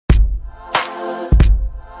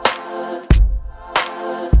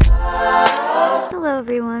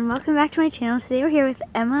everyone, welcome back to my channel. Today we're here with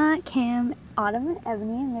Emma, Cam, Autumn, and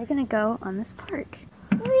Evony, and we're gonna go on this park.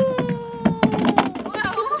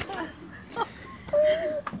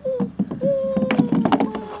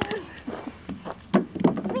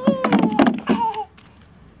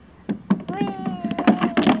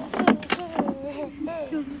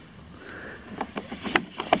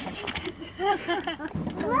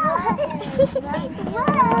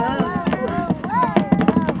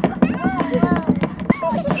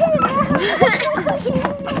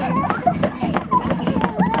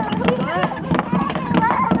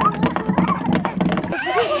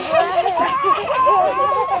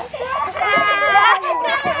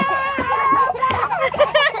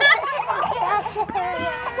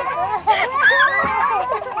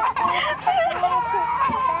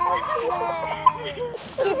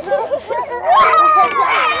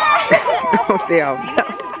 Oh damn.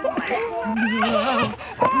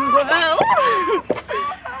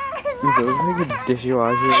 Does it look like a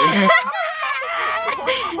dishwasher?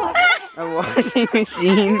 A washing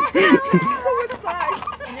machine.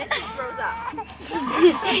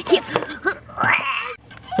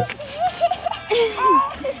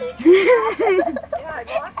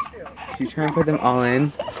 You trying to put them all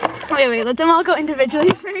in? Wait, let them all go individually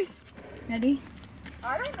first. Ready?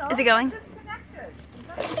 I don't know. Is it going?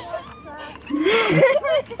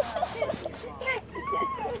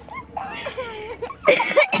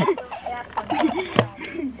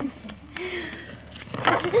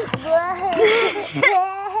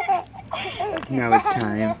 Now it's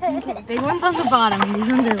time. Okay, big ones on the bottom, and these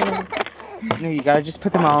ones are little. No, you gotta just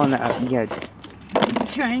put them all in the, yeah, just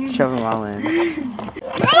Trying. shove them all in. Get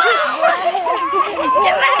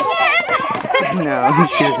back in! No,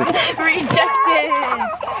 she doesn't. Rejected!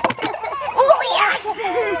 Oh, yes!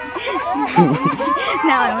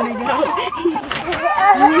 Now I want to go.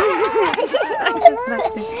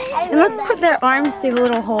 And let's put their arms through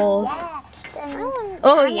little holes.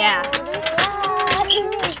 Oh, yeah.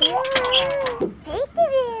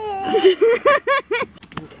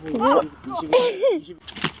 Whoa!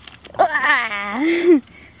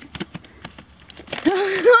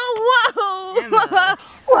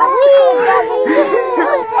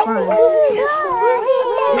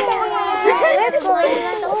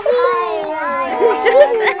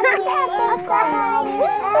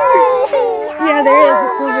 Yeah, there is.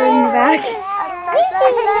 It's over in the back.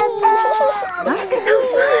 That's so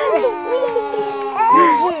fun.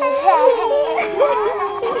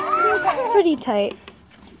 Pretty tight.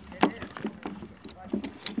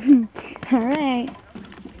 All right.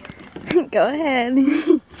 Go ahead.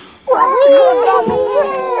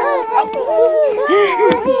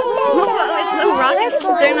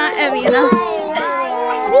 They're not heavy enough.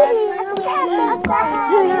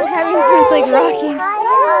 They're not heavy enough. It's like rocking.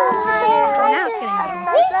 Now it's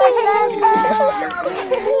getting heavy.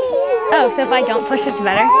 Oh, so if I don't push, it's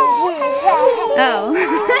better? Oh.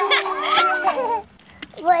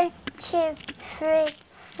 1, 2, 3,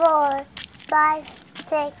 4, 5,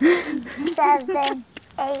 6, 7,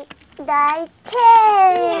 8, 9,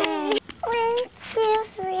 10. 1, 2,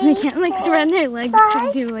 3. They can't like spread their legs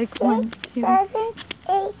to do like 1, 2. 7,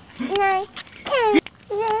 8, 9, 10.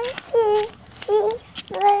 1, 2, 3,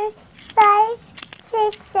 4, 5,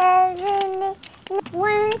 6, 7, 8.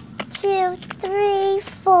 1, 2, 3,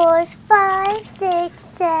 4, 5, 6,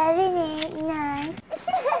 7, 8, 9.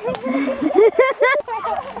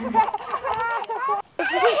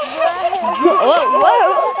 Whoa!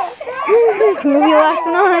 Move your last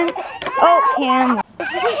one on. Oh, Cam.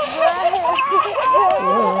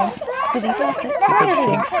 Whoa. Did he drop it?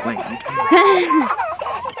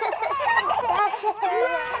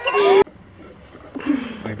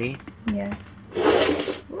 Ready? Yeah.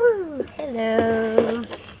 Woo! Hello.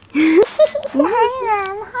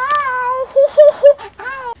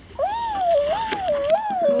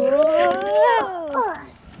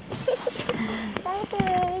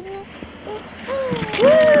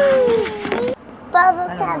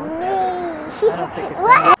 Bubblegum me.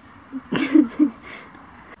 What?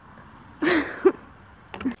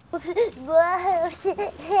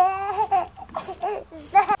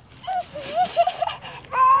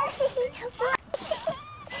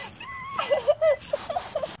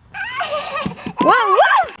 Whoa!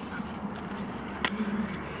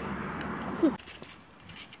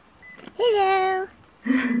 Hello.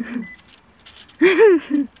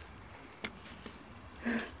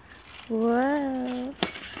 Whoa.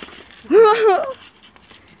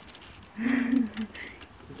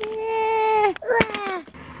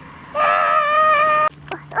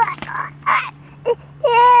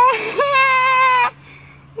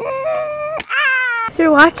 for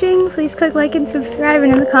watching. Please click like and subscribe,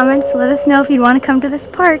 and in the comments let us know if you'd want to come to this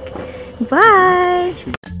park. Bye!